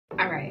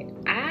Alright,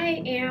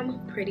 I am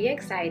pretty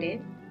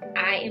excited.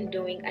 I am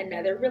doing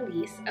another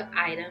release of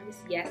items.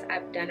 Yes,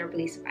 I've done a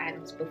release of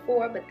items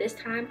before, but this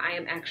time I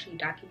am actually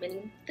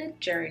documenting the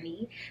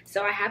journey.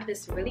 So I have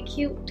this really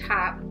cute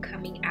top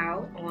coming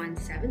out on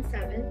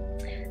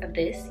 7/7 of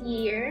this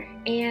year,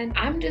 and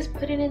I'm just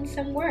putting in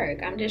some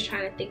work. I'm just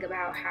trying to think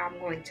about how I'm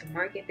going to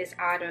market this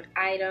item.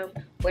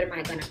 What am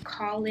I going to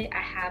call it? I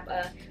have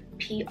a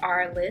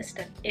PR list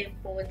of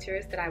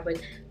influencers that I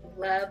would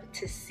love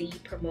to see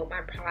promote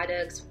my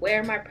products,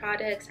 wear my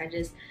products. I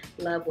just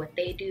love what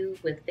they do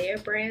with their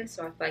brand,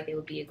 so I feel like it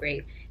would be a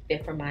great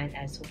fit for mine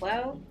as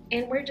well.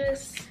 And we're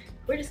just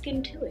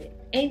getting to it.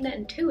 Ain't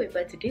nothing to it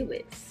but to do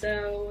it.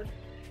 So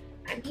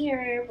I'm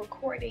here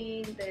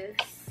recording this.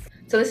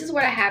 So this is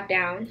what I have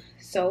down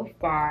so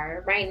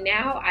far. Right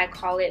now I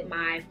call it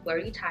my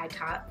flirty tie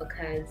top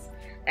because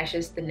that's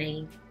just the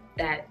name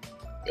that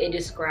it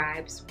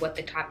describes what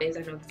the top is.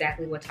 I know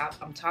exactly what top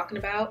I'm talking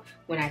about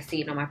when I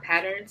see it on my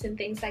patterns and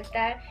things like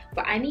that.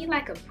 But I need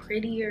like a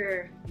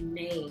prettier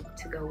name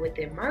to go with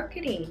it.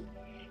 Marketing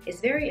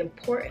is very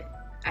important.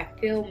 I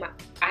feel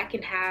I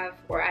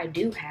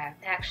do have,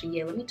 actually,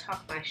 yeah, let me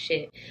talk my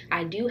shit.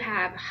 I do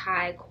have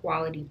high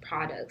quality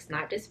products,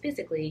 not just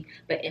physically,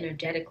 but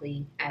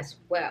energetically as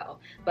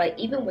well. But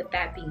even with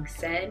that being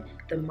said,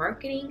 the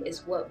marketing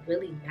is what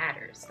really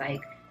matters.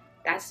 Like,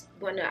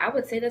 I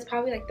would say that's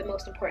probably like the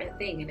most important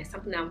thing, and it's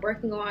something that I'm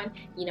working on.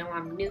 You know,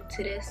 I'm new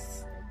to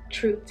this,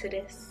 true to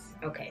this.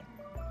 Okay.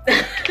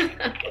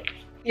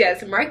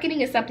 Yes,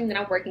 marketing is something that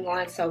I'm working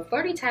on, so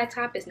flirty tie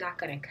top is not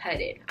gonna cut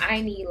it.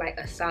 I need like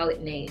a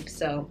solid name,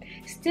 so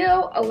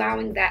still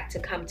allowing that to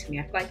come to me.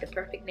 I feel like the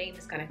perfect name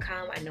is gonna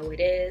come. I know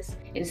it is.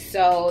 And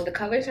so the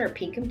colors are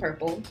pink and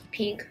purple.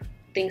 Pink,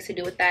 things to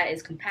do with that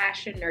is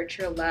compassion,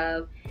 nurture,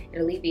 love. It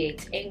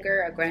alleviates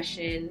anger,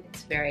 aggression.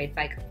 It's very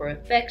like for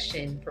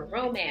affection, for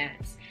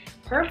romance.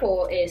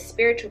 Purple is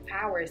spiritual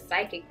power,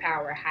 psychic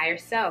power, higher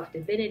self,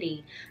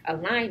 divinity,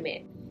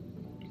 alignment.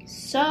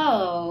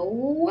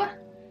 So,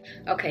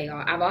 okay,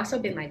 y'all, I've also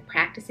been like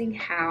practicing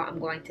how I'm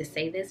going to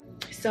say this.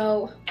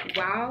 So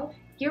while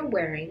you're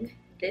wearing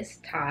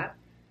this top,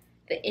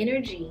 the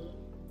energy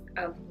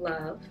of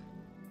love,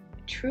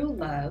 true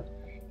love,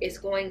 is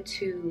going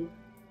to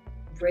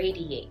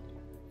radiate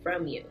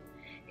from you.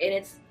 And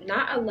it's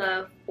not a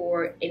love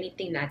for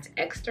anything that's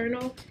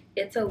external,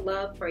 it's a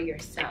love for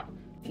yourself.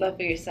 Love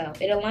for yourself.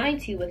 It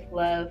aligns you with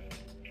love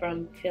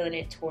from feeling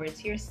it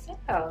towards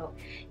yourself.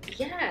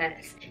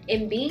 Yes.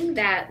 And being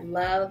that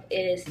love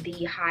is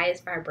the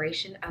highest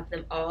vibration of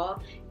them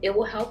all, it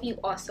will help you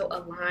also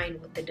align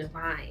with the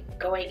divine.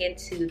 Going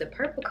into the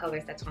purple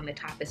colors that's on the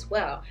top as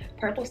well.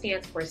 Purple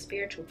stands for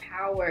spiritual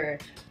power,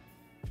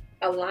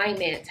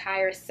 alignment,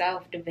 higher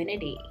self,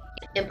 divinity.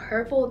 And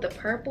the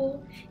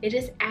purple, it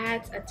just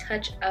adds a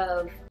touch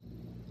of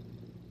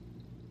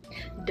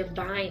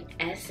divine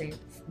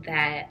essence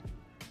that,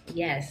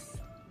 yes,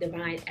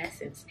 divine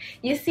essence.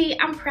 You see,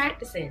 I'm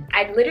practicing.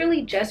 I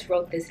literally just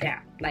wrote this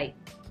down, like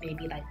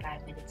maybe like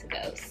 5 minutes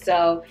ago.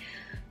 So,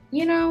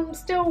 you know, I'm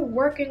still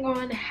working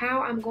on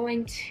how I'm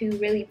going to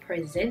really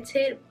present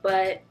it,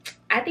 but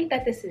I think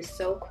that this is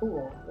so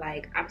cool.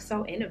 Like, I'm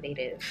so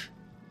innovative.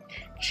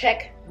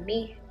 Check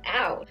me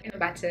out. I'm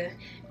about to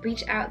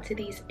reach out to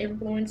these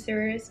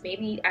influencers,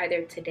 maybe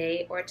either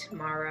today or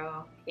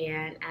tomorrow,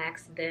 and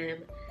ask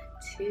them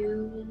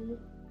to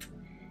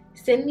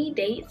send me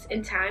dates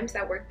and times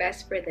that work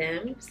best for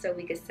them so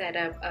we could set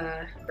up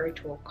a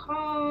virtual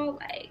call.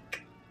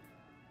 Like,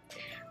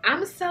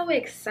 I'm so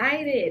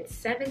excited.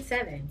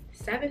 7/7,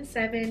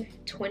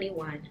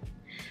 7/7/21.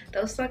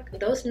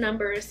 Those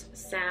numbers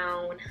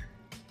sound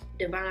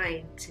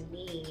divine to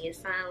me. It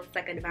sounds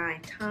like a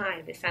divine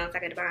time. It sounds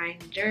like a divine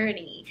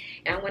journey,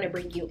 and I want to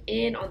bring you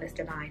in on this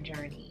divine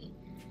journey.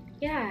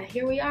 Yeah,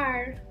 here we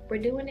are. We're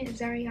doing it,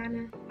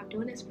 Zariana. I'm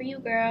doing this for you,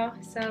 girl.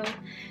 So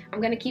I'm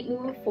gonna keep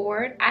moving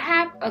forward. I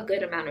have a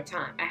good amount of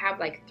time. I have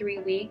like 3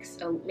 weeks,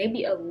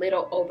 maybe a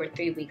little over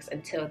 3 weeks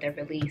until the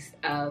release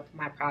of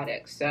my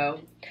product.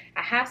 So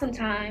I have some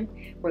time.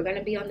 We're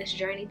gonna be on this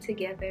journey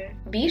together.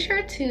 Be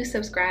sure to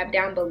subscribe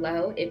down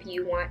below if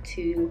you want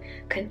to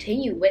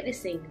continue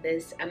witnessing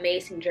this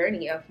amazing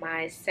journey of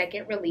my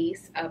second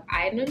release of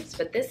items,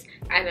 but this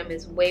item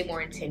is way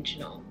more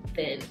intentional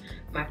than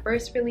my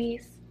first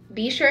release.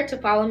 Be sure to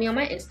follow me on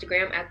my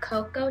Instagram at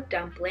Coco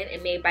Dumpling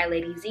and Made by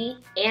Lady Z,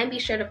 and be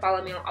sure to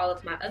follow me on all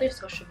of my other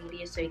social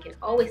media so you can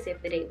always stay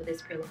up to date with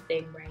this pretty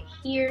thing right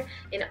here.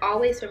 And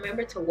always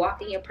remember to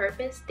walk in your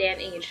purpose, stand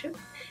in your truth,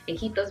 and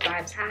keep those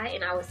vibes high.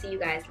 And I will see you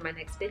guys in my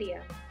next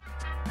video.